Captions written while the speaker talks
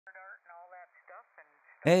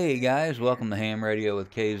Hey guys, welcome to Ham Radio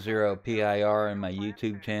with K0PIR and my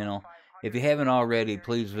YouTube channel. If you haven't already,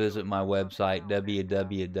 please visit my website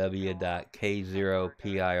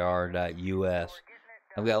www.k0pir.us.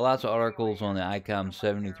 I've got lots of articles on the Icom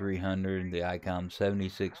 7300, the Icom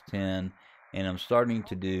 7610, and I'm starting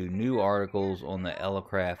to do new articles on the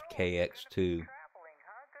Elecraft KX2.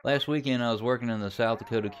 Last weekend I was working in the South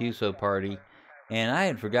Dakota QSO party, and I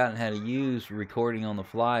had forgotten how to use recording on the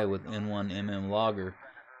fly with N1MM Logger.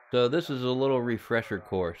 So this is a little refresher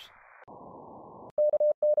course.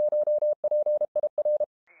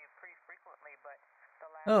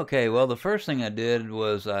 Okay, well the first thing I did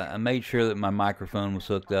was I made sure that my microphone was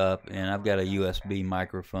hooked up, and I've got a USB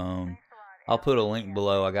microphone. I'll put a link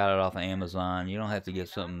below. I got it off of Amazon. You don't have to get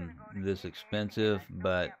something this expensive,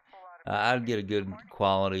 but I'd get a good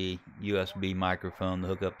quality USB microphone to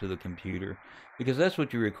hook up to the computer, because that's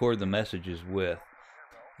what you record the messages with.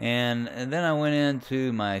 And then I went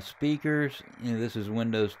into my speakers. This is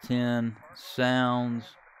Windows 10 sounds,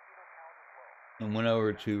 and went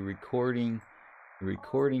over to recording, the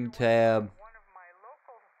recording tab,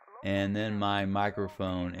 and then my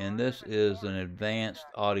microphone. And this is an advanced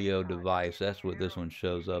audio device. That's what this one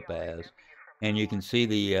shows up as. And you can see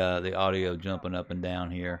the audio jumping up and down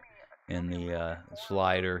here in the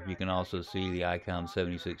slider. You can also see the Icom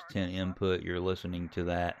 7610 input. You're listening to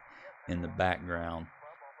that in the background.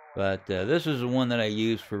 But this is the one that I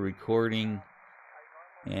use for recording,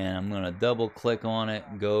 and I'm going to double click on it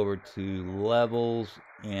and go over to levels,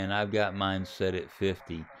 and I've got mine set at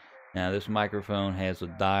 50. Now this microphone has a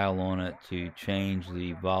dial on it to change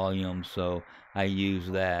the volume, so I use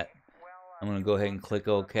that. I'm going to go ahead and click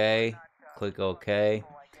OK. Click OK.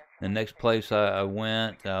 The next place I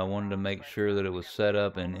went, I wanted to make sure that it was set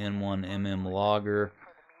up in N1MM Logger.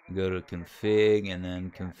 Go to config and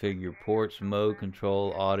then configure ports, mode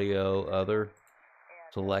control, audio, other.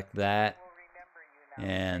 Select that,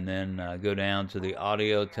 and then go down to the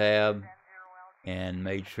audio tab and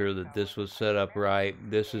make sure that this was set up right.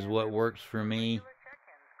 This is what works for me,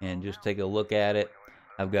 and just take a look at it.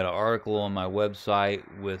 I've got an article on my website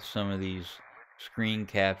with some of these screen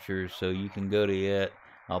captures, so you can go to it.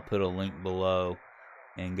 I'll put a link below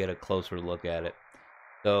and get a closer look at it.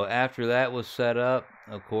 So after that was set up,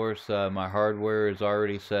 of course, my hardware is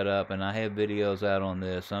already set up, and I have videos out on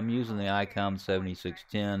this. I'm using the Icom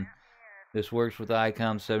 7610. This works with the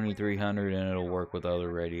Icom 7300, and it'll work with other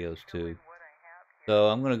radios too. So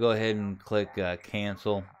I'm going to go ahead and click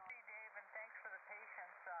cancel.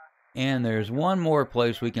 And there's one more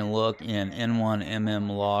place we can look in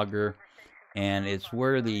N1MM Logger, and it's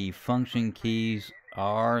where the function keys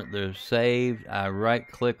are. They're saved. I right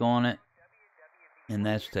click on it, and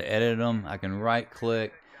that's to edit them. I can right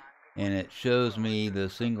click, and it shows me the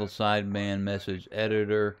single sideband message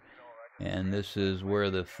editor, and this is where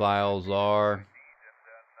the files are.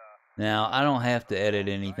 Now I don't have to edit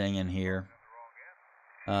anything in here.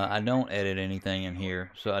 I don't edit anything in here,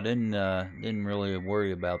 so I didn't really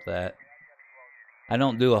worry about that. I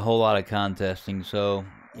don't do a whole lot of contesting, so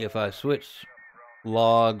if I switch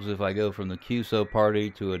logs, if I go from the QSO party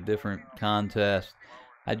to a different contest,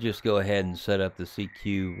 I just go ahead and set up the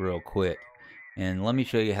CQ real quick. And let me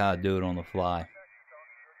show you how I do it on the fly.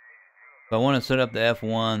 If I want to set up the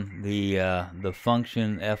F1, the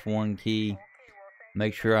function F1 key,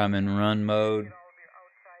 make sure I'm in run mode,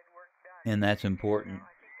 and that's important.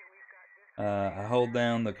 I hold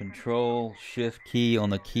down the Control Shift key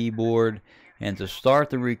on the keyboard, and to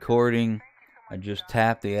start the recording, I just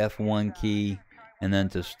tap the F1 key, and then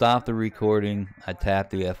to stop the recording, I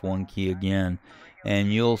tap the F1 key again,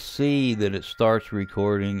 and you'll see that it starts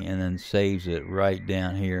recording and then saves it right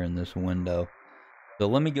down here in this window. So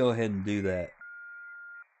let me go ahead and do that.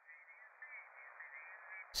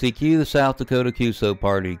 CQ, the South Dakota QSO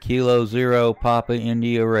party, Kilo 0 Papa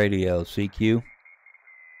India Radio, CQ.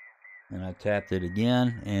 And I tapped it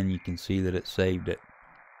again, and you can see that it saved it.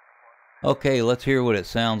 Okay, let's hear what it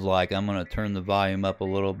sounds like. I'm going to turn the volume up a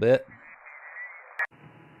little bit.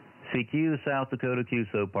 CQ, the South Dakota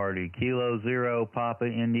QSO party, Kilo 0 Papa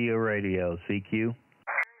India Radio, CQ.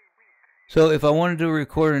 So if I wanted to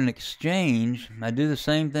record an exchange, I do the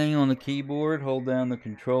same thing on the keyboard, hold down the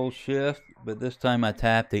Control Shift, but this time I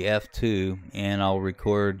tap the F2, and I'll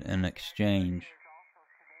record an exchange.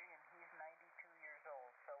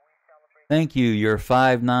 Thank you. You're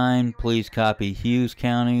 5'9". Please copy Hughes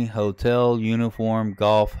County Hotel Uniform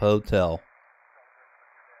Golf Hotel.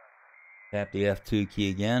 Tap the F2 key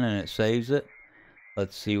again, and it saves it.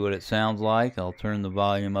 Let's see what it sounds like. I'll turn the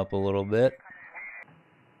volume up a little bit.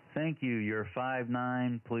 Thank you. You're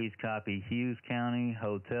 5'9". Please copy Hughes County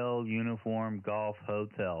Hotel Uniform Golf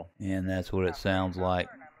Hotel. And that's what it sounds like.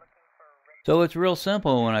 So it's real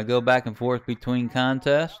simple. When I go back and forth between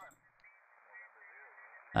contests,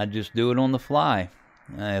 I just do it on the fly.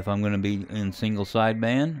 If I'm going to be in single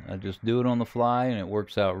sideband, I just do it on the fly, and it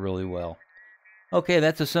works out really well. Okay,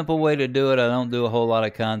 that's a simple way to do it. I don't do a whole lot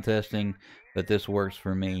of contesting, but this works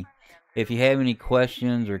for me. If you have any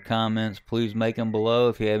questions or comments, please make them below.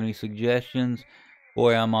 If you have any suggestions,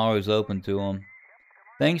 boy, I'm always open to them.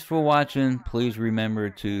 Thanks for watching. Please remember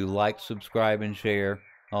to like, subscribe, and share.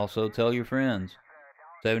 Also, tell your friends.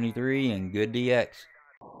 73 and good DX.